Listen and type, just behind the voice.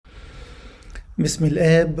بسم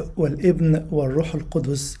الآب والابن والروح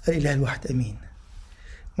القدس الإله الواحد أمين.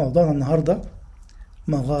 موضوعنا النهاردة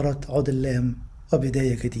مغارة عدلام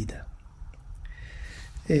وبداية جديدة.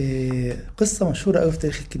 قصة مشهورة أوي في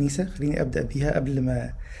تاريخ الكنيسة. خليني أبدأ بيها قبل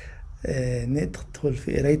ما ندخل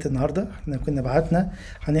في قراية النهاردة. احنا كنا بعتنا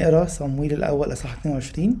هنقرا صمويل الأول أصحاح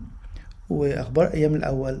 22 وأخبار أيام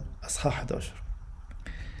الأول أصحاح 11.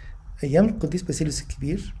 أيام القديس باسيليوس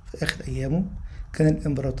الكبير في آخر أيامه كان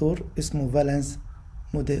الإمبراطور اسمه فالنس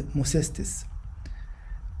موسيستس.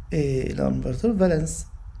 الإمبراطور فالنس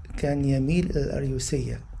كان يميل إلى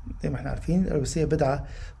الأريوسية. زي ما احنا عارفين الأريوسية بدعة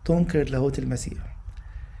تنكر لاهوت المسيح.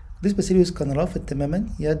 القديس باسيليوس كان رافض تماما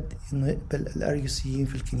إنه يقبل الأريوسيين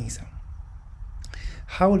في الكنيسة.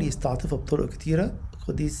 حاول يستعطفه بطرق كتيرة،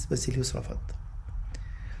 القديس باسيليوس رفض،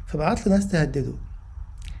 فبعت له ناس تهدده.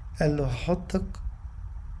 قال له هحطك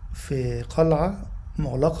في قلعة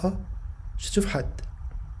مغلقة مش هتشوف حد.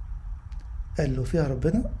 قال له فيها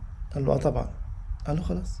ربنا؟ قال له طبعا. قال له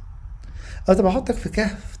خلاص. قال طب هحطك في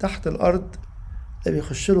كهف تحت الأرض لا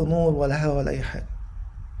بيخش له نور ولا هوا ولا أي حاجة.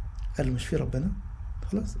 قال له مش في ربنا؟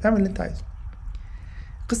 خلاص اعمل اللي انت عايزه.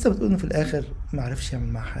 القصة بتقول انه في الآخر معرفش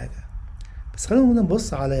يعمل معاه حاجة. بس خلينا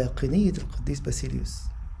نبص على يقينية القديس باسيليوس.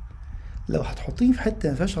 لو هتحطيني في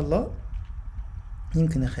حتة مفيهاش الله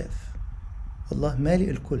يمكن أخاف. الله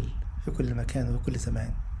مالئ الكل في كل مكان وفي كل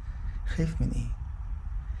زمان. خايف من ايه؟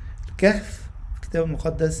 الكهف في الكتاب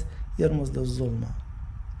المقدس يرمز للظلمة.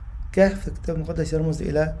 كهف في الكتاب المقدس يرمز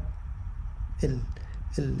إلى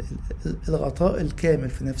الغطاء الكامل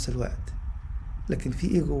في نفس الوقت. لكن في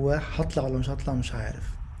ايه جواه؟ هطلع ولا مش هطلع مش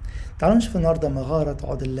عارف. تعالوا نشوف النهارده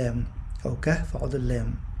مغارة عدلام او كهف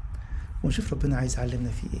عدلام ونشوف ربنا عايز يعلمنا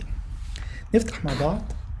فيه ايه. نفتح مع بعض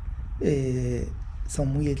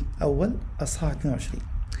صمويل اول اصحاح 22.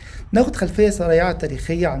 ناخد خلفية سريعة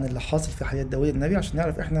تاريخية عن اللي حاصل في حياة داود النبي عشان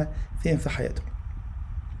نعرف احنا فين في حياته.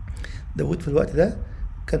 داود في الوقت ده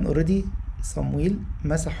كان اوريدي صمويل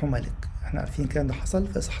مسحه ملك. احنا عارفين الكلام ده حصل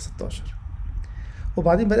في اصحاح 16.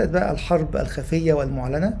 وبعدين بدأت بقى الحرب الخفية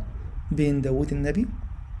والمعلنة بين داود النبي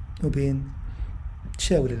وبين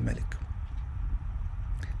شاول الملك.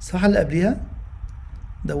 الصحة اللي قبلها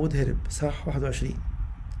داود هرب، صح 21.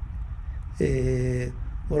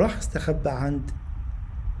 وراح استخبى عند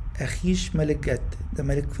أخيش ملك جد، ده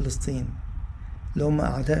ملك فلسطين اللي هم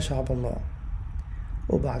أعداء شعب الله.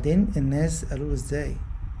 وبعدين الناس قالوا له ازاي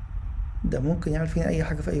ده ممكن يعمل فينا أي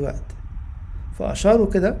حاجة في أي وقت،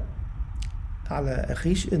 فأشاروا كده على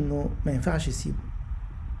أخيش إنه ما ينفعش يسيبه.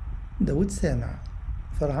 داود سامع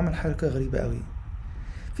فراح عمل حركة غريبة قوي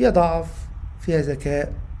فيها ضعف فيها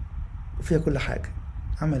ذكاء وفيها كل حاجة.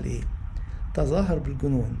 عمل ايه؟ تظاهر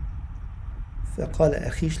بالجنون. فقال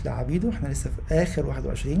أخيش لعبيده، احنا لسه في آخر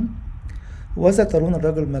 21: وإذا ترون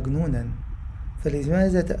الرجل مجنونا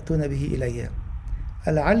فلماذا تأتون به إلي؟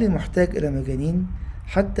 ألعلي محتاج إلى مجانين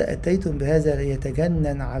حتى أتيتم بهذا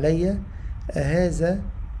ليتجنن علي؟ أهذا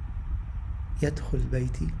يدخل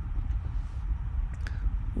بيتي؟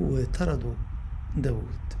 وطردوا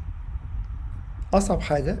داود. أصعب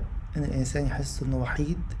حاجة إن الإنسان يحس إنه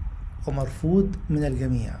وحيد ومرفوض من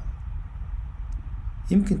الجميع.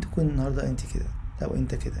 يمكن تكون النهاردة أنت كده، أو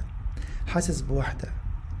أنت كده حاسس بوحدة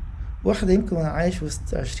يمكن وأنا عايش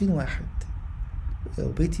وسط 20 واحد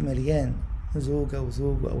وبيتي مليان زوجة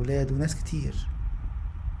وزوج وأولاد وناس كتير.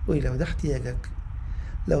 لو ده احتياجك،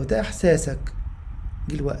 لو ده إحساسك،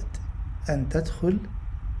 جه الوقت أن تدخل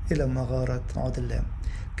إلى مغارة عدلام.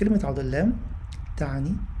 كلمة عدلام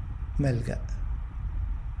تعني ملجأ.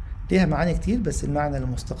 ليها معاني كتير بس المعنى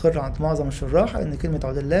المستقر عند معظم الشراح ان كلمة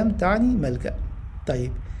عدلام تعني ملجأ.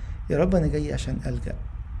 طيب يا رب انا جاي عشان ألجأ،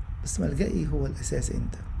 بس ملجئي هو الاساس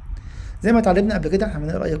انت. زي ما اتعلمنا قبل كده، احنا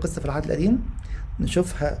بنقرا اي قصة في العهد القديم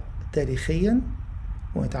نشوفها تاريخيا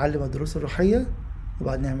ونتعلم الدروس الروحية،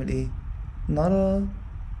 وبعد نعمل ايه؟ نرى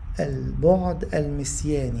البعد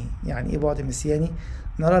المسياني. يعني ايه بعد مسياني؟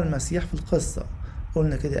 نرى المسيح في القصة.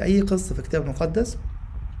 قلنا كده اي قصة في الكتاب المقدس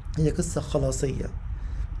هي قصة خلاصية،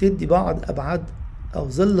 تدي بعض أبعاد أو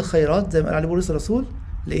ظل خيرات زي ما قال عليه بولس الرسول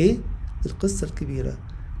لإيه؟ القصة الكبيرة،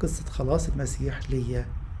 قصة خلاص المسيح ليا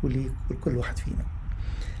وليك ولكل واحد فينا.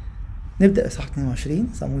 نبدأ إصحاح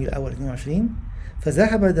 22 صمويل الأول 22.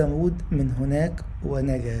 فذهب داود من هناك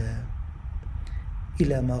ونجا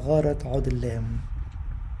إلى مغارة عدلام.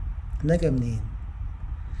 نجا منين؟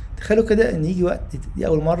 تخيلوا كده إن يجي وقت، دي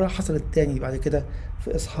أول مرة حصلت تاني بعد كده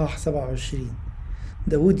في إصحاح 27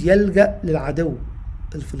 داود يلجأ للعدو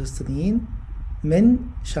الفلسطينيين من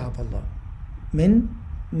شعب الله، من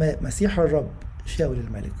مسيح الرب شاول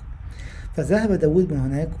الملك. فذهب داود من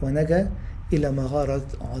هناك ونجا إلى مغارة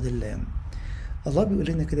عدلام. الله بيقول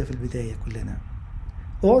لنا كده في البداية كلنا،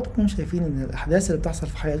 اوعوا تكونوا شايفين ان الاحداث اللي بتحصل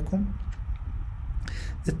في حياتكم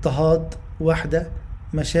اضطهاد، وحدة،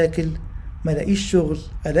 مشاكل، ملاقيش شغل،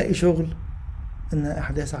 الاقي شغل، انها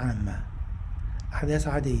احداث عامة، احداث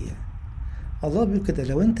عادية. الله بيقول كده: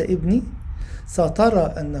 لو انت ابني سترى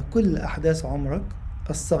ان كل احداث عمرك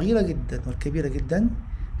الصغيرة جدا والكبيرة جدا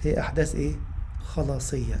هي احداث ايه؟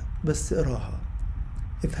 خلاصية. بس اقراها،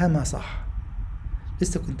 افهمها صح.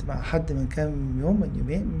 لسه كنت مع حد من كام يوم، من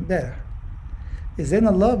يومين، امبارح، ازاي ان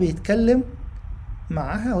الله بيتكلم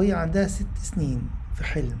معاها وهي عندها 6 سنين في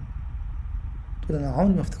حلم. تقول انا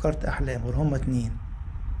عمري ما افتكرت احلام غير هما 2.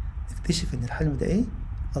 نكتشف ان الحلم ده ايه؟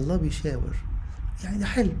 الله بيشاور. يعني ده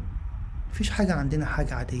حلم، مفيش حاجة عندنا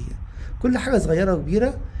حاجة عادية. كل حاجة صغيرة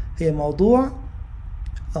وكبيرة هي موضوع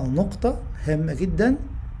أو نقطة هامة جدا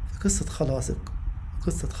في قصة خلاصك،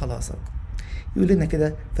 قصة خلاصك. يقول لنا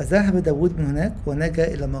كده: فذهب داود من هناك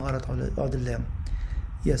ونجا إلى مغارة عدلام.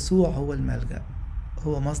 يسوع هو الملجأ،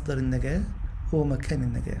 هو مصدر النجاة، هو مكان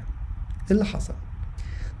النجاة. إيه اللي حصل؟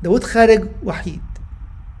 داود خارج وحيد،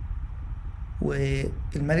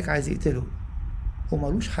 والملك عايز يقتله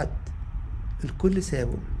ومالوش حد، الكل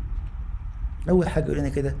سابه. أول حاجة يقول لنا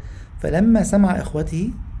كده: فلما سمع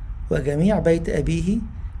إخوته وجميع بيت أبيه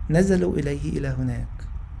نزلوا إليه إلى هناك.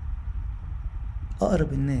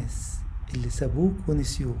 أقرب الناس اللي سابوك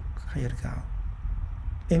ونسيوك هيرجعوا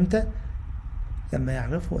إمتى؟ لما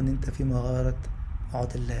يعرفوا إن أنت في مغارة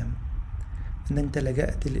عدلام، إن أنت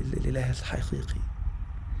لجأت للإله الحقيقي.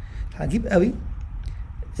 عجيب قوي.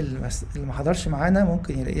 اللي ما حضرش معانا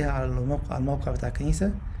ممكن يلاقيها على الموقع بتاع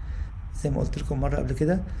الكنيسة. زي ما قلت لكم مرة قبل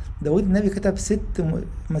كده، داود النبي كتب 6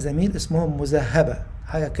 مزامير اسمهم مذهبة،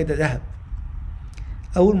 حاجة كده ذهب.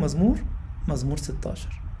 أول مزمور مزمور 16،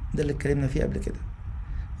 ده اللي اتكلمنا فيه قبل كده.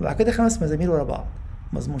 وبعد كده 5 مزامير ورا بعض: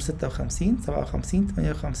 مزمور 56 57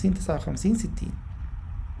 58 59 60.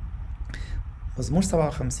 مزمور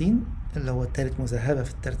 57 اللي هو التالت مذهبة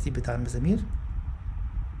في الترتيب بتاع المزامير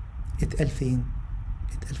اتقال فين؟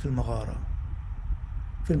 اتقال في المغارة،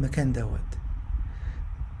 في المكان دوت.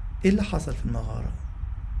 ايه اللي حصل في المغارة؟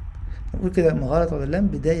 نقول كده: مغارة عدلام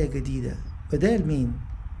بداية جديدة. بداية لمين؟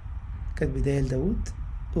 كانت بداية لداود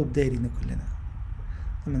وبداية لنا كلنا.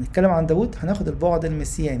 لما نتكلم عن داود هناخد البعد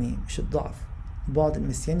المسياني مش الضعف، البعد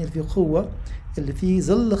المسياني اللي فيه قوة، اللي فيه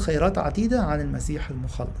ظل خيرات عديدة عن المسيح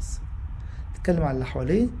المخلص. نتكلم عن اللي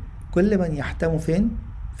حواليه، كل من يحتموا فين؟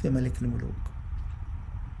 في ملك الملوك.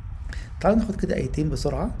 تعالوا ناخد كده آيتين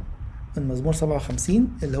بسرعة من مزمور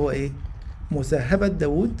 57 اللي هو ايه؟ مذهبة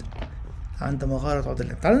داود عند مغارة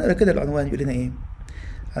عدلام. تعالوا نقرا كده العنوان يقول لنا ايه؟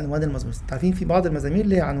 عنوان المزمور. عارفين في بعض المزامير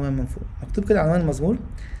ليها عنوان من فوق، مكتوب كده عنوان المزمور: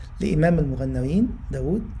 لإمام المغنوين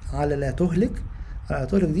داود على لا تهلك. على لا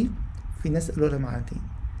تهلك دي في ناس قالوا لها معنيين.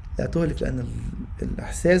 لا تهلك لأن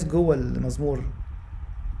الإحساس جوه المزمور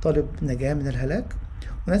طالب نجاة من الهلاك،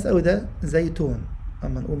 وناس قالوا ده زي تون،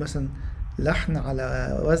 أما نقول مثلا لحن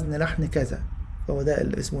على وزن لحن كذا، فهو ده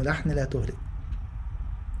اللي اسمه لحن لا تهلك.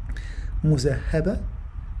 مذهبة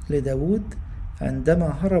لداود عندما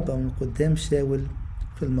هرب من قدام شاول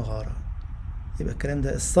في المغارة. يبقى الكلام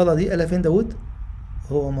ده، الصلاة دي قالها فين داود؟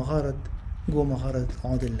 هو مغارة، جوه مغارة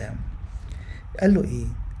عدلام. قال له ايه؟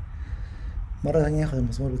 مرة تانية هاخد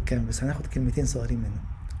المزمور بالكامل، بس هناخد كلمتين صغيرين منه: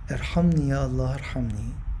 ارحمني يا الله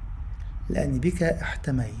ارحمني لأني بك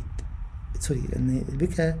احتميت. لأن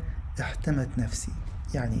بك احتمت نفسي.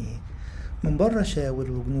 يعني ايه؟ من بره شاول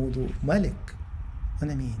وجنوده ملك،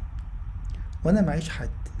 وانا مين؟ وانا معيش حد،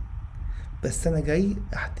 بس انا جاي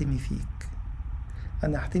احتمي فيك.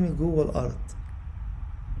 انا احتمي جوه الارض.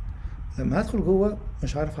 لما هدخل جوه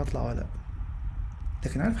مش عارف هطلع ولا،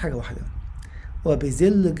 لكن عارف حاجة واحدة: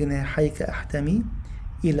 وبذل جناحيك احتمي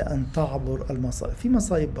الى ان تعبر المصائب. في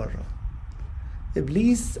مصايب بره،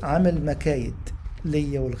 ابليس عامل مكايد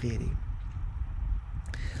ليا ولغيري،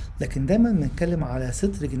 لكن دايما بنتكلم على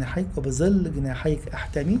ستر جناحيك. وبظل جناحيك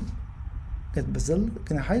احتمي، جت بظل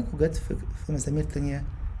جناحيك، وجت في مزامير تانية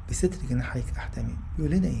بستر جناحيك احتمي.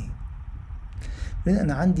 يقول لنا ايه؟ يقول لنا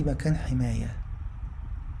انا عندي مكان حماية.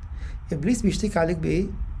 ابليس بيشتكي عليك بايه؟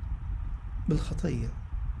 بالخطية.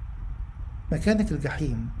 مكانك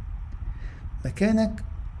الجحيم، مكانك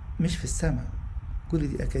مش في السماء. كل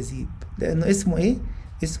دي اكاذيب، لانه اسمه ايه؟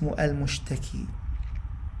 اسمه المشتكي.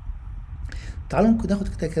 تعالوا ناخد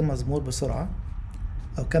كده كام مزمور بسرعة،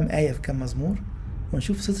 او كام آية في كام مزمور،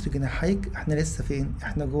 ونشوف ستر جناحيك. احنا لسه فين؟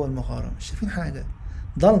 احنا جوه المغارة، مش شايفين حاجة،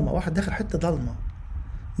 ضلمة. واحد داخل حتة ضلمة،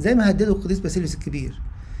 زي ما هدده القديس باسيليوس الكبير،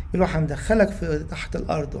 يقول له هندخلك في تحت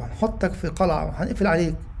الارض وهنحطك في قلعة وهنقفل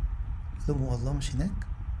عليك. يقول له والله مش هناك،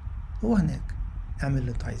 هو هناك، اعمل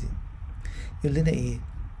اللي انتوا عايزينه. يقول لنا ايه؟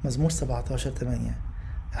 مزمور 17:8: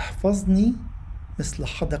 احفظني مثل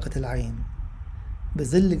حدقة العين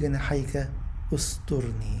بظل جناحيك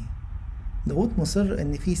استرني. داود مصر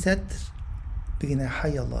ان في ستر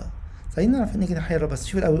بجناحي الله. عايزين نعرف ان جناحي الرب، بس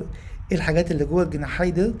شوف الاول ايه الحاجات اللي جوه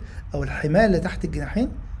الجناحي دول او الحماية اللي تحت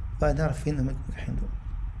الجناحين، وبعدين نعرف فين هم الجناحين دول.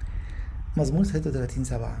 مزمور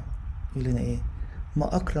 33:7 يقول لنا ايه؟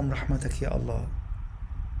 ما اكرم رحمتك يا الله،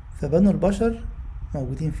 فبنو البشر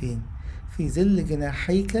موجودين فين؟ في ظل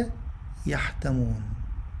جناحيك يحتمون.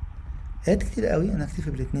 آيات كتير قوي، انا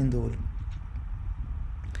هكتفي بالاتنين دول،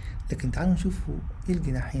 لكن تعالوا نشوفوا ايه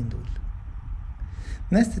الجناحين دول.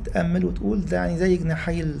 ناس تتأمل وتقول ده يعني زي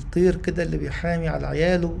جناحي الطير كده اللي بيحامي على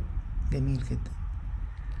عياله، جميل جدا،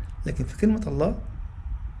 لكن في كلمة الله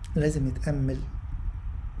لازم نتأمل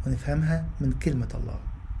ونفهمها من كلمة الله.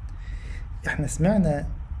 احنا سمعنا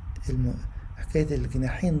حكاية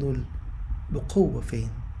الجناحين دول بقوة فين؟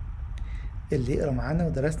 اللي يقرأ معانا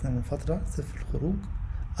ودرسنا من فترة سفر الخروج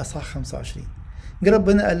أصحاح 25، جه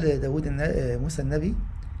ربنا قال لداود موسى النبي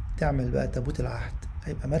تعمل بقى تابوت العهد،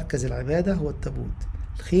 هيبقى مركز العبادة هو التابوت،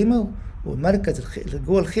 الخيمة، والمركز اللي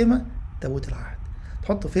جوه الخيمة تابوت العهد.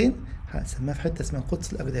 تحطه فين؟ هنسميها في حتة اسمها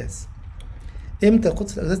قدس الأقداس. امتى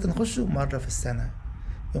قدس الأقداس نخشه؟ مرة في السنة،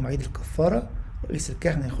 يوم عيد الكفارة رئيس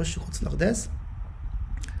الكهنة يخش قدس الأقداس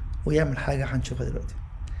ويعمل حاجة هنشوفها دلوقتي.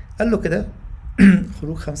 قال له كده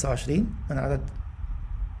خروج 25 من عدد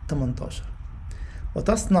 18: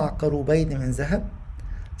 وتصنع كروبين من ذهب،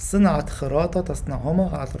 صنعت خراطة تصنعهما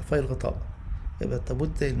على طرفي الغطاء. يبقى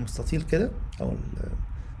التابوت المستطيل كده أو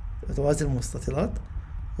التوازي المستطيلات،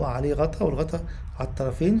 وعليه غطا، والغطا على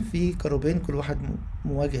الطرفين في كروبين كل واحد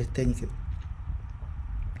مواجه التاني كده.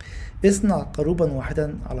 اصنع كروبا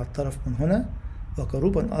واحدا على الطرف من هنا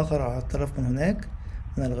وكروبا آخر على الطرف من هناك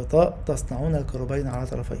من الغطاء، تصنعون الكروبين على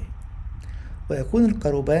طرفيه، ويكون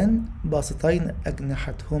الكروبان باسطين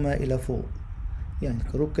أجنحتهما إلى فوق. يعني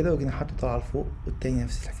الكروب كده وجناحاته طالعة لفوق، والتاني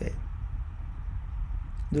نفس الحكاية.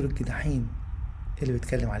 دول الجناحين اللي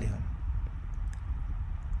بيتكلم عليهم،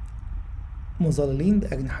 مظللين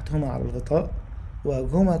بأجنحتهما على الغطاء،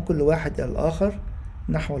 ووجههما كل واحد إلى الآخر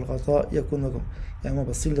نحو الغطاء يكون وجههم. يعني هما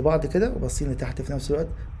باصين لبعض كده وباصين لتحت في نفس الوقت،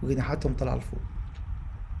 وجناحاتهم طالعة لفوق.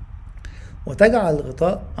 وتجعل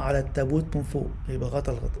الغطاء على التابوت من فوق. يبقى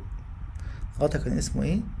غطا الغطاء، غطا كان اسمه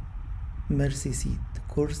ايه؟ ميرسي سيت،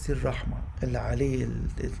 كرسي الرحمة، اللي عليه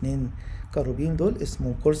الاثنين كروبين دول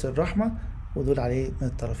اسمه كرسي الرحمة، ودول عليه من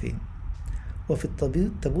الطرفين. وفي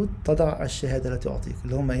التابوت تضع الشهادة التي أعطيك،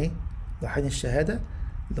 اللي هما ايه؟ لوحين الشهادة،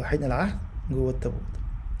 لوحين العهد جوه التابوت.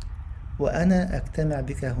 وأنا أجتمع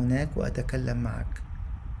بك هناك وأتكلم معك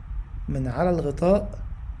من على الغطاء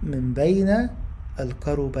من بين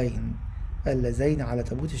الكروبين اللذين على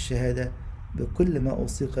تابوت الشهادة بكل ما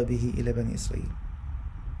أوثق به إلى بني إسرائيل.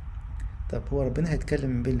 طب هو ربنا هيتكلم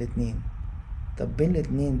من بين الاتنين، طب بين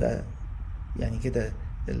الاتنين بقى يعني كده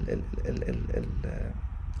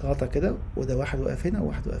الغطا كده، وده واحد واقف هنا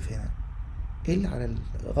وواحد واقف هنا. ايه اللي على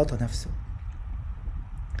الغطا نفسه؟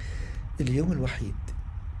 اليوم الوحيد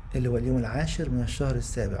اللي هو اليوم 10 من الشهر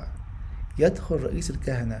السابع يدخل رئيس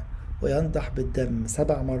الكهنة وينضح بالدم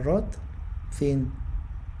 7 مرات. فين؟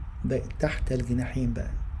 بقى تحت الجناحين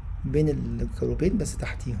بقى، بين الكروبين بس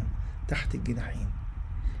تحتيهم، تحت الجناحين.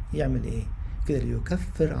 يعمل ايه كده؟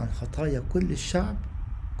 ليكفر عن خطايا كل الشعب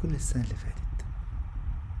كل السنة اللي فاتت.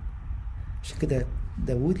 عشان كده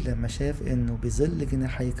داود لما شاف انه بظل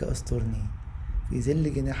جناحيك استرني، في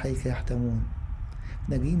ظل جناحيك يحتمون،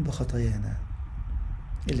 ناجين بخطايانا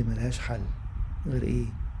اللي ملهاش حل غير ايه؟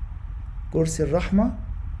 كرسي الرحمة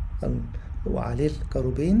وعليه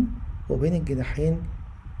الكروبين، وبين الجناحين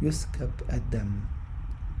يسكب الدم،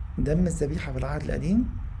 دم الذبيحة في العهد القديم.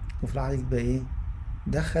 وفي العهد الجديد بقى ايه؟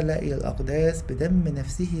 دخل إلى الأقداس بدم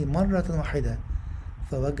نفسه مرة واحدة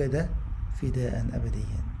فوجد فداء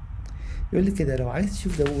أبديا. يقول لي كده، لو عايز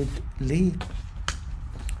تشوف داود ليه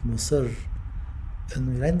مصر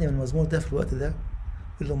انه يرنم المزمور ده في الوقت ده،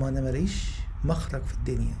 يقول له ما انا ماليش مخرج في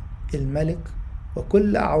الدنيا، الملك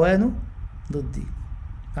وكل اعوانه ضدي،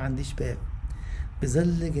 ما عنديش باب،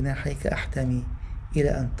 بظل جناحيك احتمي الى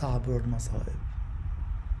ان تعبر المصائب.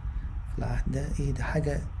 في العهد ده ايه ده؟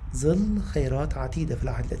 حاجة ظل خيرات عتيدة في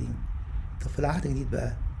العهد القديم. طب في العهد الجديد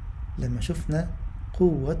بقى لما شفنا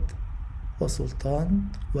قوة وسلطان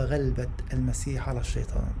وغلبة المسيح على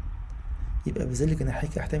الشيطان، يبقى بظل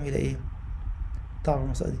جناحيك احتمي الى ايه؟ تعبر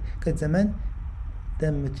المصائب دي. كانت زمان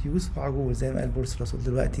دم تيوس وعجول زي ما قال بولس الرسول،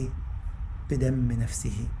 دلوقتي بدم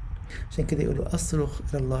نفسه. عشان كده يقول له أصرخ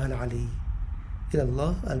إلى الله العلي، إلى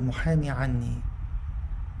الله المحامي عني.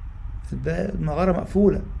 المغارة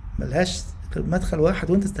مقفولة ملهاش مدخل واحد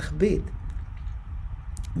وانت استخبيت.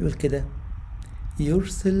 يقول كده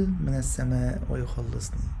يرسل من السماء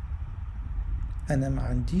ويخلصني. أنا ما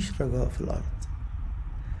عنديش رجاء في الأرض،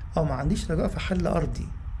 أو ما عنديش رجاء في حل أرضي،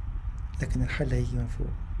 لكن الحل هيجي من فوق.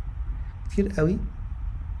 كتير قوي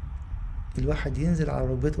الواحد ينزل على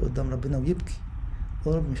ركبته قدام ربنا ويبكي،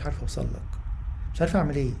 يا رب مش عارف أوصل لك، مش عارف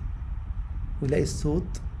أعمل إيه، ويلاقي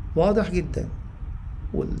الصوت واضح جدا،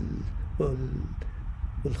 وال... وال...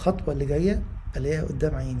 والخطوة اللي جاية ألاقيها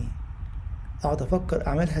قدام عيني. أقعد أفكر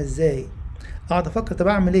أعملها إزاي، أقعد أفكر طب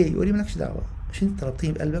أعمل إيه، يقولي مالكش دعوة، مش أنت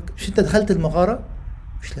طلبتني بقلبك، مش أنت دخلت المغارة،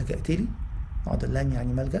 مش لجأت لي. أقعد أقول لهم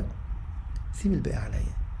يعني ملجأ، سيب الباقي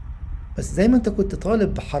عليا. بس زي ما أنت كنت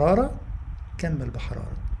طالب بحرارة كمل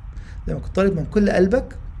بحرارة، زي ما كنت طالب من كل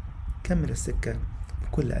قلبك كمل السكة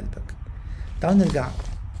بكل قلبك. تعالوا نرجع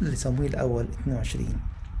لصمويل الأول 22.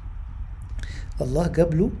 الله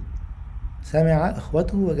جاب له، سمع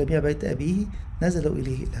إخوته وجميع بيت أبيه نزلوا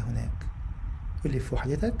إليه إلى هناك. يقول لي في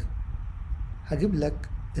وحدتك هجيب لك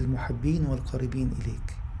المحبين والقريبين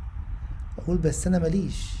إليك. أقول بس أنا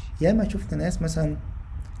ماليش. ياما شفنا ناس مثلا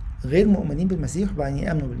غير مؤمنين بالمسيح وبعدين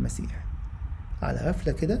يأمنوا بالمسيح، على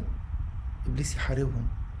غفلة كده إبليس يحاربهم،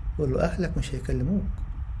 يقول له أهلك مش هيكلموك،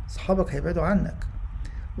 أصحابك هيبعدوا عنك،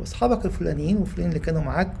 وأصحابك الفلانيين والفلانيين اللي كانوا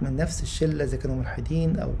معاك من نفس الشلة إذا كانوا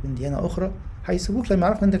ملحدين أو من ديانة أخرى هيسيبوك لما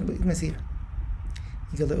يعرفوا إنك بقيت مسيح.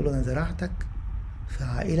 يجي الله يقول له أنا زرعتك في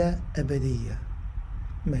عائلة أبدية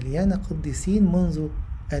مليانة قديسين منذ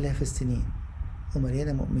آلاف السنين،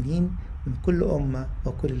 ومليانة مؤمنين من كل أمة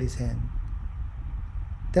وكل لسان.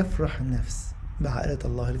 تفرح النفس بعائلة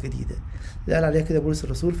الله الجديدة اللي قال عليها كده بولس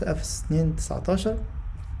الرسول في أفسس 2:19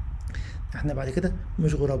 احنا بعد كده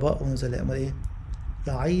مش غرباء ونزلاء، امال ايه؟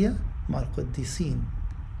 رعية مع القديسين.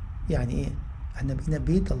 يعني ايه؟ احنا بقينا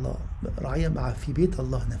بيت الله، رعية مع في بيت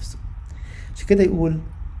الله نفسه. عشان كده يقول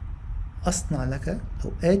أصنع لك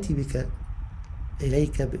أو آتي بك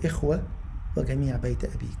إليك بإخوة وجميع بيت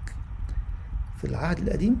أبيك. في العهد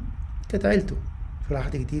القديم كانت عيلته، في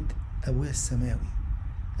العهد الجديد أبويا السماوي،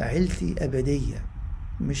 عيلتي أبدية،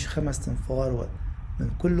 مش 5 تنفار من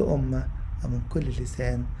كل أمة ومن كل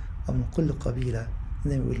لسان ومن كل قبيلة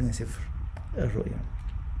زي ما بيقول لنا سفر الرؤيا.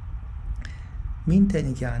 مين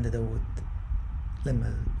تاني جه عند داود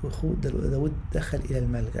لما داود دخل إلى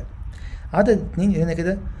الملجأ؟ عدد 2 هنا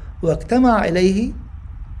كده، واجتمع إليه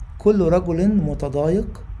كل رجل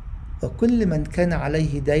متضايق وكل من كان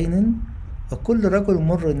عليه دين وكل رجل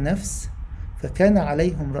مر النفس، فكان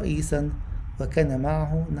عليهم رئيسا وكان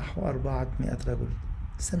معه نحو 400 رجل.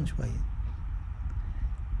 استنى شوية،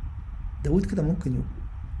 داود كده ممكن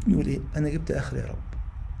يقول ايه؟ انا جبت اخر يا رب،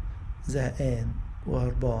 زهقان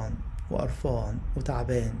وهربان وقرفان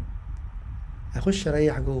وتعبان، هخش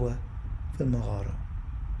اريح جوه في المغارة.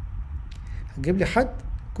 هتجيب لي حد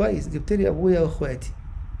كويس، جبت لي ابويا واخواتي،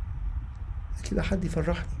 هات لي حد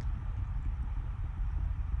يفرحني.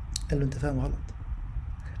 قال له انت فاهم غلط،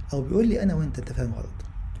 او بيقول لي انا وانت انت فاهم غلط.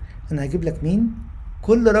 انا هجيب لك مين؟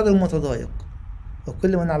 كل رجل متضايق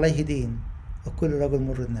وكل من عليه دين وكل رجل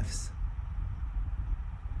مر النفس.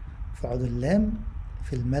 فعد اللام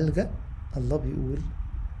في الملجأ الله بيقول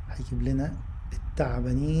هيجيب لنا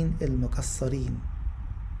التعبانين المكسرين.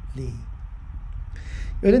 ليه؟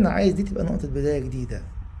 يقول لنا عايز دي تبقى نقطة بداية جديدة،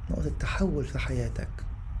 نقطة تحول في حياتك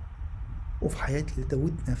وفي حياة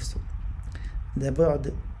داود نفسه. ده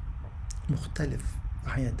بعد مختلف في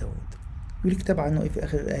حياة داود. يقول الكتاب عنه ايه في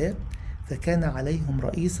آخر الآية؟ فكان عليهم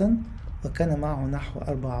رئيسا وكان معه نحو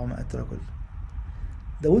 400 رجل.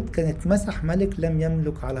 داود كان اتمسح ملك لم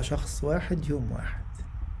يملك على شخص واحد يوم واحد.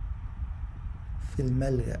 في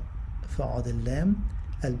الملجأ في عود اللام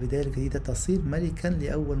البداية الجديدة تصير ملكا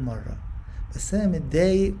لأول مرة، بس أنا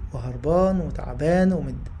متضايق وهربان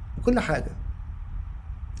وتعبان وكل حاجة.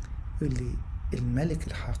 يقول لي الملك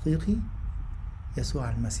الحقيقي يسوع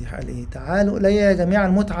المسيح قال ايه؟ تعالوا إلي يا جميع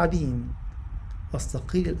المتعبين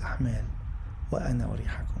والثقيل الأحمال وأنا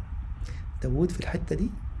أريحكم. داود في الحتة دي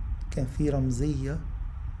كان في رمزية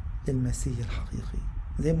للمسيح الحقيقي.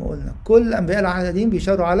 زي ما قلنا كل أنبياء العهد القديم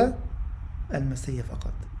بيشاروا على المسيح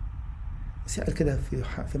فقط. المسيح قال كده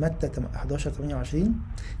في متى 11:28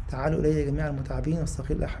 تعالوا إلي جميع المتعبين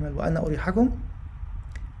والثقيل الأحمال وأنا أريحكم.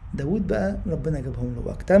 داود بقى ربنا جابهم له،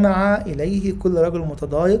 واجتمع إليه كل رجل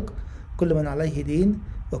متضايق كل من عليه دين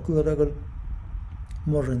وكل رجل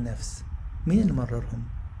مر النفس. مين اللي مررهم؟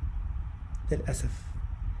 للأسف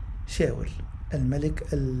شاول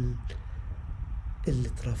الملك اللي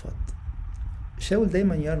اترفض. شاول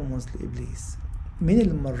دايما يرمز لإبليس. مين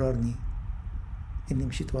اللي مررني؟ إني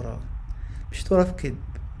مشيت وراه في كذب،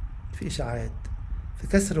 في إشاعات، في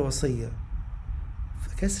كسر وصية،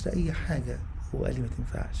 في كسر أي حاجة هو قال لي ما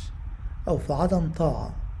تنفعش، أو في عدم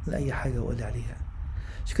طاعة لأي حاجة هو قال لي عليها.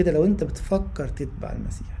 عشان كده لو أنت بتفكر تتبع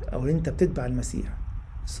المسيح أو أنت بتتبع المسيح،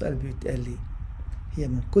 السؤال بيتقال لي هي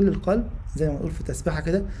من كل القلب، زي ما نقول في تسبيحة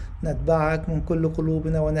كده: نتبعك من كل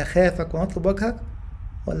قلوبنا ونخافك ونطلب وجهك،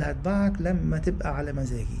 ولا هتبعك لما تبقى على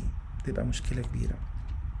مزاجي؟ تبقى مشكلة كبيرة.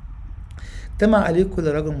 اجتمع عليه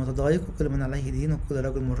كل رجل متضايق وكل من عليه دين وكل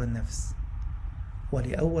رجل مر النفس،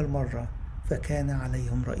 ولأول مرة فكان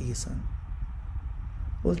عليهم رئيسا.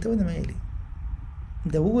 قلت وانا مالي،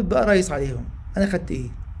 داوود بقى رئيس عليهم، انا خدت ايه؟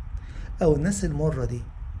 او الناس المرة دي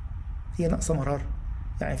هي ناقصة مرار؟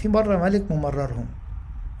 يعني في مرة ملك ممررهم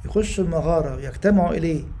يخشوا المغارة ويجتمعوا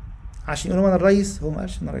إليه عشان يقولوا أنا الرئيس؟ هو ما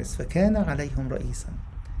قالش أنا رئيس، فكان عليهم رئيسا.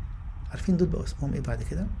 عارفين دول بقوا اسمهم إيه بعد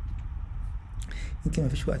كده؟ يمكن ما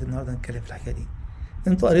فيش وقت النهاردة نتكلم في الحكاية دي.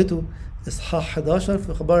 انتوا قريتوا إصحاح 11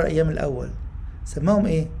 في أخبار الأيام الأول، سماهم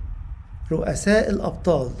إيه؟ رؤساء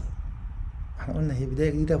الأبطال. احنا قلنا هي بداية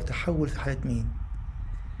جديدة وتحول في حياة مين؟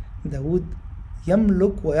 داود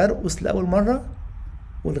يملك ويرأس لأول مرة،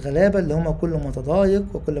 والغلابة اللي هم كل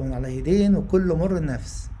متضايق وكل من عليه دين وكل مر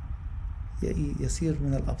النفس يصير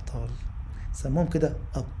من الأبطال. سموهم كده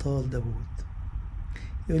أبطال داود.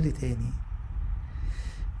 يقول لي تاني: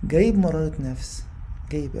 جايب مرارة نفس،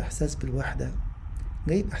 جايب إحساس بالوحدة،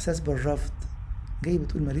 جايب إحساس بالرفض، جايب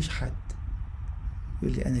بتقول ماليش حد.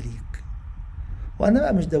 يقول لي أنا ليك. وأنا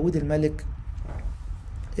بقى مش داود الملك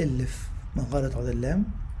اللي في مغارة عدلام،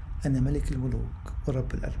 أنا ملك الملوك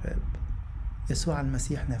ورب الأرباب، يسوع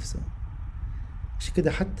المسيح نفسه. عشان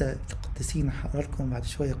كده حتى القديسين، هقرا لكم بعد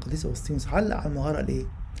شويه، القديس أوغسطينوس علق على المغاره الايه؟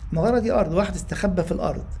 المغاره دي ارض، واحد استخبى في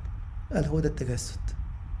الارض، قال هو ده التجسد.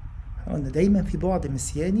 احنا قلنا دايما في بعد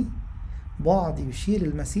مسياني، بعد يشير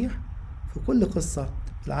المسيح في كل قصه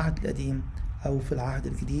في العهد القديم او في العهد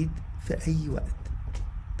الجديد في اي وقت.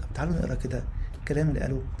 طب تعالوا نقرا كده الكلام اللي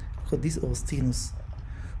قاله القديس أوغسطينوس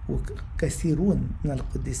وكثيرون من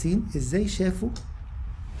القديسين ازاي شافوا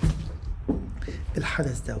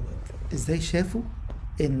الحدث دوت، ازاي شافوا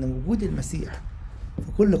ان وجود المسيح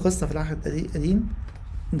في كل قصة في العهد القديم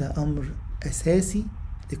ده امر اساسي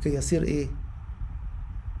لكي يصير ايه؟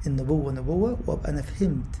 النبوة نبوة، وابقى انا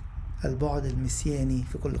فهمت البعد المسياني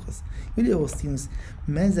في كل قصة. يقول لي أوغسطينوس: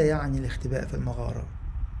 ماذا يعني الاختباء في المغارة؟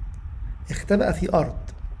 اختبأ في أرض،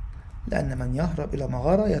 لأن من يهرب إلى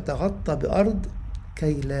مغارة يتغطى بأرض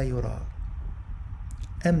كي لا يرى.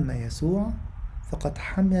 أما يسوع فقد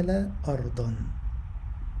حمل أرضا،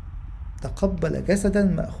 تقبل جسدا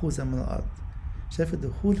مأخوذا من الأرض. شايف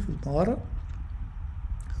الدخول في المغارة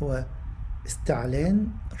هو استعلان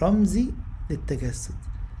رمزي للتجسد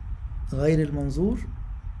غير المنظور.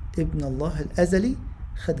 ابن الله الأزلي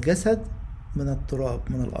خد جسد من التراب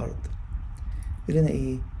من الأرض. يقول لنا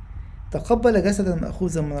إيه؟ تقبل جسدا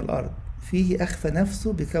مأخوذا من الأرض، فيه أخفى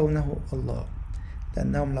نفسه بكونه الله،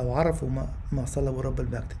 لأنهم لو عرفوا ما صلبوا رب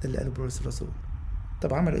المجد. ده اللي قاله بولس الرسول.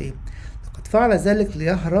 طب عملوا إيه؟ لقد فعل ذلك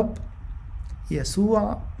ليهرب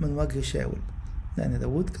يسوع من وجه شاول، لأن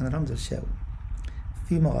داود كان رمز لشاول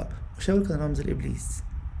في مغارة، وشاول كان رمز لإبليس.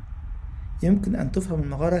 يمكن أن تفهم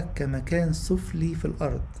المغارة كمكان سفلي في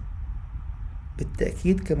الأرض،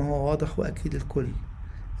 بالتأكيد كما هو واضح وأكيد الكل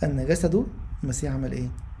أن جسده المسيح عمل إيه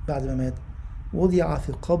بعد ما مات؟ وضع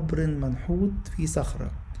في قبر منحوت في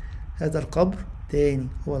صخرة. هذا القبر تاني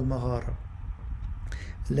هو المغارة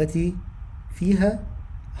التي فيها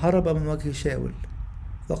هرب من وجه شاول.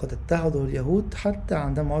 فقد اضطهده اليهود حتى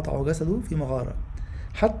عندما وضعوا جسده في مغارة،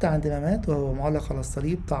 حتى عندما مات وهو معلق على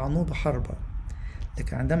الصليب طعنوه بحربة.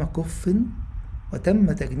 لكن عندما كفن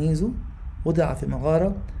وتم تجنيزه وضع في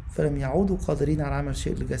مغارة، فلم يعودوا قادرين على عمل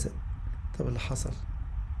شيء للجسد. طب اللي حصل؟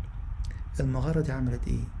 المغارة دي عملت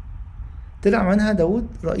ايه؟ طلع منها داود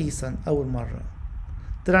رئيسا أول مرة،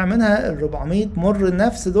 طلع منها 400 مر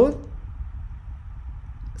النفس دول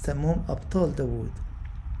سموهم أبطال داود.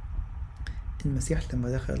 المسيح لما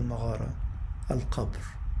دخل المغارة القبر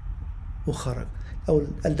وخرج، أو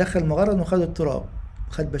دخل المغارة إنه خد التراب،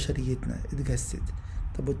 خد بشريتنا، اتجسد.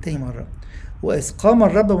 طب والتاني مرة: وإذ قام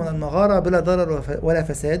الرب من المغارة بلا ضرر ولا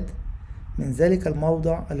فساد من ذلك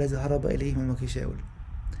الموضع الذي هرب إليه من وجه شاول.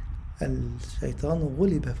 الشيطان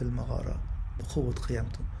غلب في المغارة بقوة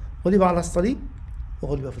قيامته، غلب على الصليب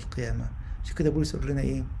وغلب في القيامة. عشان كده بولس يقول لنا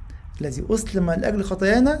إيه؟ الذي أسلم لأجل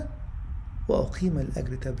خطايانا وأقيم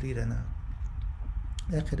لأجل تبريرنا.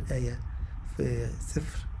 آخر آية في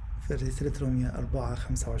سفر في رسالة روميا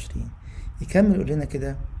 4:25 يكمل يقول لنا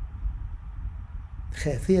كده: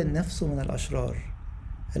 خافيا نفسه من الأشرار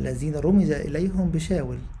الذين رمز إليهم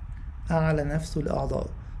بشاول أعلى نفسه لأعضائه،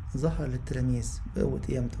 ظهر للتلاميذ بقوة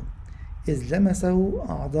قيامته، إذ لمسه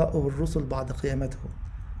أعضاؤه الرسل بعد قيامته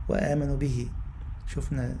وآمنوا به.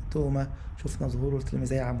 شفنا توما، شفنا ظهور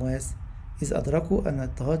التلميذي عمواس، إذ أدركوا أن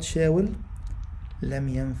اضطهاد شاول لم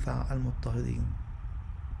ينفع المضطهدين.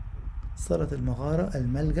 صارت المغارة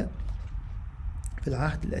الملجأ في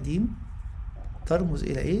العهد القديم ترمز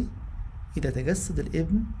إلى إيه؟ إلى تجسد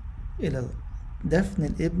الابن، إلى دفن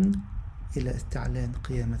الابن، إلى استعلان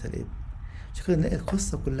قيامة الابن. عشان كده نلاقي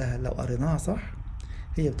القصة كلها لو قريناها صح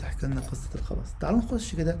هي بتحكي لنا قصة الخلاص. تعالوا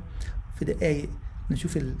نخش كده في دقايق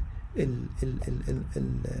نشوف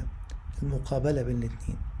المقابلة بين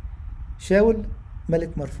الاتنين. شاول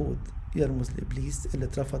ملك مرفوض يرمز لإبليس اللي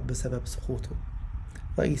اترفض بسبب سقوطه،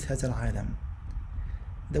 رئيس هذا العالم.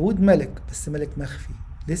 داود ملك، بس ملك مخفي،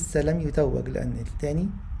 لسه لم يتوج، لأن التاني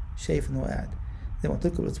شايف إنه قاعد. زي ما قلت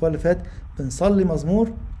لكم الأسبوع اللي فات بنصلي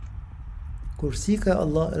مزمور كرسيك يا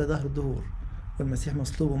الله إلى ظهر الدهور، والمسيح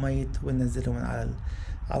مصلوب وميت وننزله من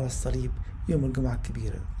على الصليب يوم الجمعة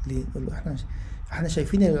الكبيرة. ليه؟ نقول له احنا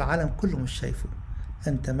شايفين اللي العالم كله مش شايفه.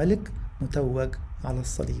 أنت ملك متوج على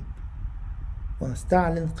الصليب،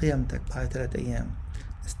 ونستعلن قيامتك بعد 3 أيام،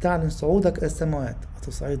 نستعلن صعودك إلى السماوات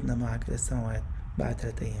وتصعدنا معك إلى السماوات بعد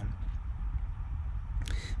 3 أيام.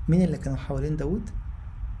 مين اللي كانوا حوالين داود؟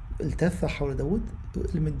 التف حول داود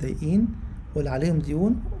المتضايقين واللي عليهم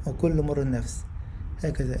ديون وكل مر النفس.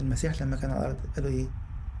 هكذا المسيح لما كان على الأرض قالوا إيه؟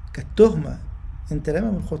 كانت تهمة، أنت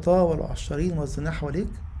لما من الخطاة والعشارين والزنا حواليك،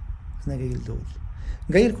 أنا جاي لدول،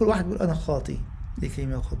 جاي لكل واحد بيقول أنا خاطي لكي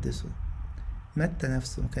ما يقدسه. متى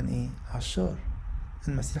نفسه كان إيه؟ عشار،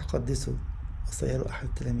 المسيح قدسه وصيره أحد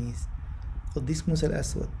التلاميذ. قديس موسى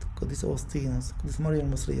الأسود، قديس أوسطينوس، قديس مريم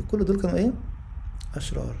المصرية، كل دول كانوا إيه؟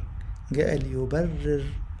 أشرار. جاء ليبرر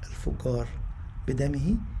الفجار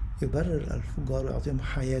بدمه، يبرر الفجار ويعطيهم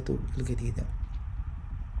حياته الجديدة.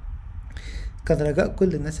 كان رجاء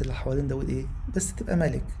كل الناس اللي حوالين داود إيه؟ بس تبقى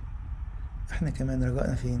ملك. إحنا كمان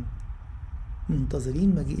رجائنا فين؟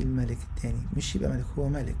 منتظرين مجيء الملك التاني، مش يبقى ملك، هو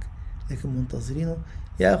ملك، لكن منتظرينه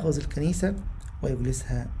يأخذ الكنيسة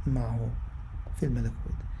ويجلسها معه في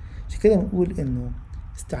الملكوت. عشان كده بنقول إنه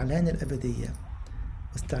استعلان الأبدية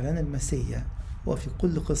واستعلان المسيح وفي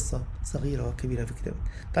كل قصة صغيرة وكبيرة في الكتاب.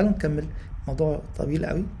 تعالوا نكمل، موضوع طويل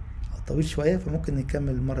قوي أو طويل شوية، فممكن نكمل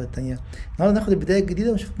المرة التانية. النهارده ناخد البداية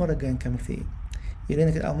الجديدة ونشوف المرة الجاية نكمل في إيه.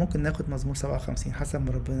 يقولنا كده، أو ممكن ناخد مزمور 57 حسب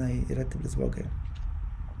ما ربنا يرتب الأسبوع الجاي.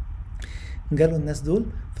 جالوا الناس دول،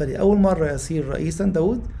 فلأول مرة يصير رئيسا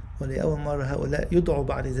داود، ولأول مرة هؤلاء يدعوا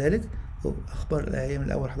بعد ذلك. أخبار الآية من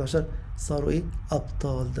الأول 11 صاروا إيه؟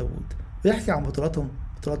 أبطال داود، ويحكي عن بطولاتهم،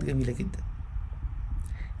 بطولات جميلة جدا.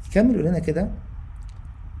 يكمل يقول لنا كده: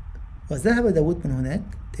 وذهب داود من هناك،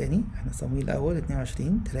 تاني احنا صمويل الأول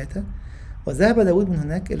 22:3. وذهب داود من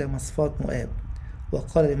هناك إلى مصفاة مؤاب،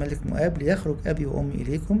 وقال لملك مؤاب: ليخرج أبي وأمي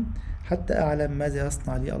إليكم حتى أعلم ماذا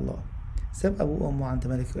يصنع لي الله. ساب أبوه وأمه عند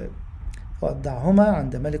ملك مؤاب، وأودعهما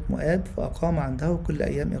عند ملك مؤاب، فأقام عنده كل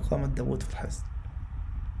أيام إقامة داود في الحصن.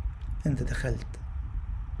 أنت دخلت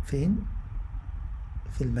فين؟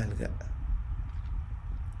 في الملجأ.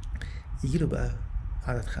 يجيله بقى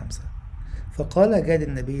عدد 5. فقال جاد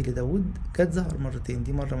النبي لداود، جاد ظهر مرتين،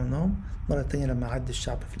 دي مرة منهم، مرة تانية لما عد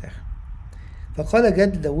الشعب في الآخر. فقال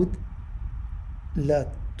جاد لداود: لا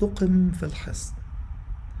تقم في الحصن،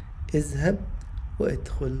 اذهب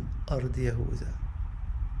وادخل أرض يهوذا.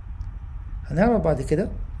 هنعرف بعد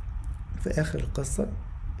كده في آخر القصة،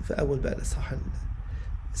 في أول بقى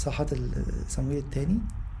إصحاحات صمويل الثاني،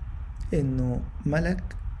 إنه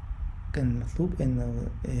ملك كان مطلوب إنه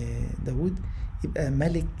داود يبقى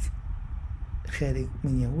ملك خارج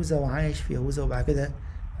من يهوذا وعايش في يهوذا، وبعد كده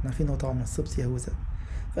احنا عارفين هو طبعا من سبط يهوذا.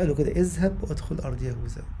 فقال له كده: اذهب وادخل أرض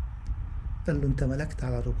يهوذا. قال له: أنت ملكت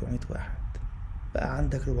على 400 واحد، بقى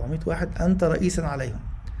عندك 400 واحد أنت رئيسا عليهم،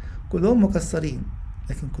 كلهم مكسرين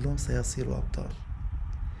لكن كلهم سيصيروا أبطال.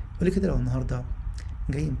 وليه كده لو النهاردة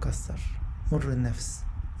جاي مكسر، مر النفس،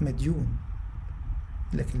 مديون،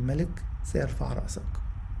 لكن الملك سيرفع رأسك،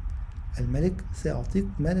 الملك سيعطيك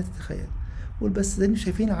ما لا تتخيل. قول بس ده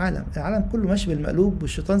شايفين العالم كله ماشي بالمقلوب،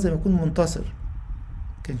 والشيطان زي ما يكون منتصر.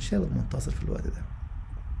 كان شاول منتصر في الوقت ده،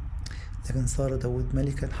 لكن صار داود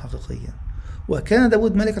ملكا حقيقيا. وكان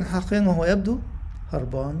داود ملكا حقيقيا وهو يبدو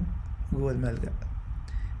هربان جوه الملجأ.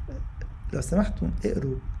 لو سمحتم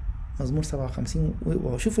اقروا مزمور 57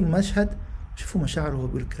 وشوفوا المشهد، وشوفوا مشاعره وهو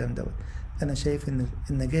بيقول الكلام دوت. انا شايف ان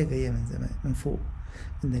النجاة جاية من زمان، من فوق،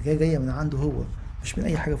 النجاة جاية من عنده هو، مش من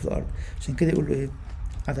اي حاجة في الارض. عشان كده يقول له ايه؟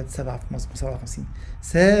 عدد 7 في مزمور 57: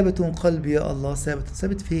 ثابت قلبي يا الله.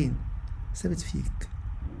 ثابت فين؟ ثابت فيك.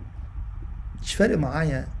 مش فارق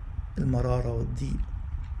معايا المرارة والضيق.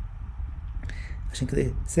 عشان كده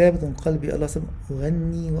ايه؟ ثابت قلبي يا الله،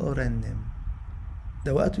 أغني وأرنم.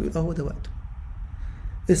 ده وقته، يقول هو ده وقته.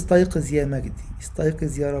 استيقظ يا مجدي،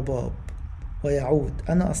 استيقظ يا رباب ويعود.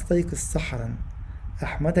 أنا أستيقظ سحرا،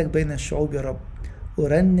 أحمدك بين الشعوب يا رب،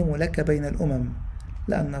 أرنم لك بين الأمم،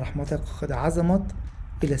 لأن رحمتك قد عظمت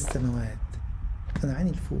إلى السماوات. أنا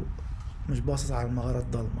عيني لفوق، مش باصص على المغارة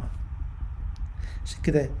الضلمة. عشان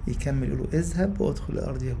كده يكمل يقوله اذهب وادخل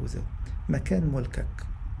لأرض يهوذا مكان ملكك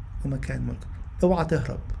ومكان ملكك. اوعى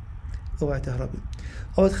تهرب، اوعى تهربي،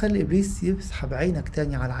 اوعى تخلي ابليس يسحب عينك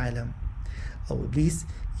تاني على العالم، او ابليس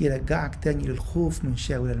يرجعك تاني للخوف من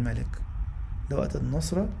شاول الملك. ده وقت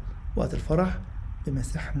النصرة، وقت الفرح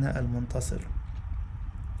بمسيحنا المنتصر.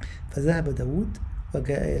 فذهب داود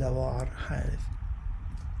وجاء إلى وعر حارث.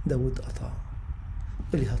 داود أطاع.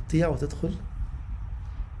 اللي هتطيع وتدخل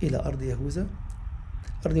إلى أرض يهوذا.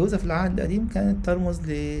 أرض يهوذا في العهد القديم كانت ترمز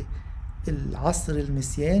للعصر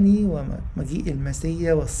المسياني ومجيء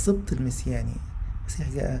المسيا والسبط المسياني. المسيح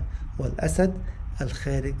جاء والأسد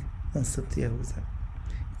الخارج من سبط يهوذا.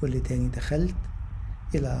 واللي تاني دخلت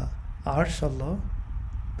إلى عرش الله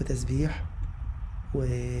بتسبيح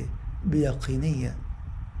وبيقينية،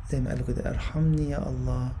 زي ما قالوا كده ارحمني يا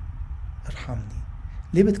الله ارحمني.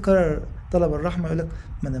 ليه بتكرر طلب الرحمة؟ يقولك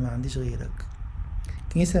ما أنا ما عنديش غيرك.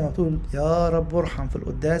 الكنيسة لما بتقول يا رب ارحم في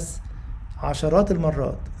القداس عشرات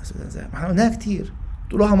المرات، ما احنا قلناها كتير،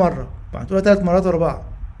 تقولوها مرة بعد تقولها 3 مرات ورا بعض.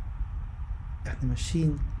 احنا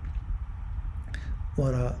ماشيين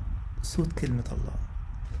ورا صوت كلمة الله،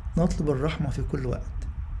 نطلب الرحمة في كل وقت،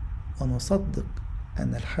 ونصدق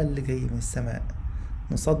أن الحل جاي من السماء.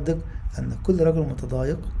 نصدق أن كل رجل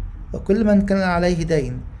متضايق وكل من كان عليه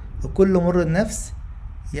دين وكل مر النفس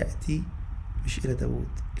يأتي مش إلى داود،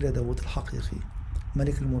 إلى داود الحقيقي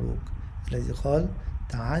ملك الملوك الذي قال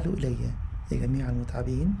تعالوا إلي يا جميع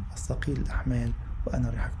المتعبين الثقيل الأحمال وأنا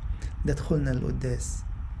أريحكم. ده دخلنا للقداس.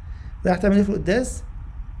 رايح تعمل إيه في القداس؟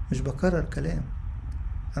 مش بكرر كلام،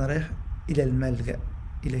 أنا رايح إلى الملجأ،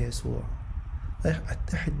 إلى يسوع، رايح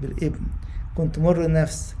أتحد بالابن. كنت مر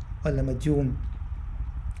النفس ولا مديون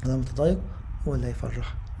ولا متضايق، هو اللي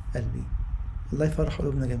هيفرح قلبي. الله يفرح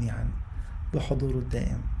قلوبنا جميعا بحضوره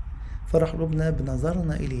الدائم، فرح قلوبنا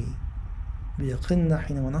بنظرنا إليه، بيقيننا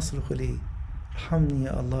حينما نصرخ إليه ارحمني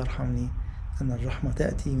يا الله ارحمني، أن الرحمة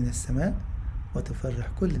تأتي من السماء وتفرح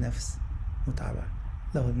كل نفس متعبة.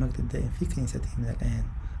 له المجد الدائم في كنيسته من الآن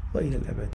وإلى الأبد.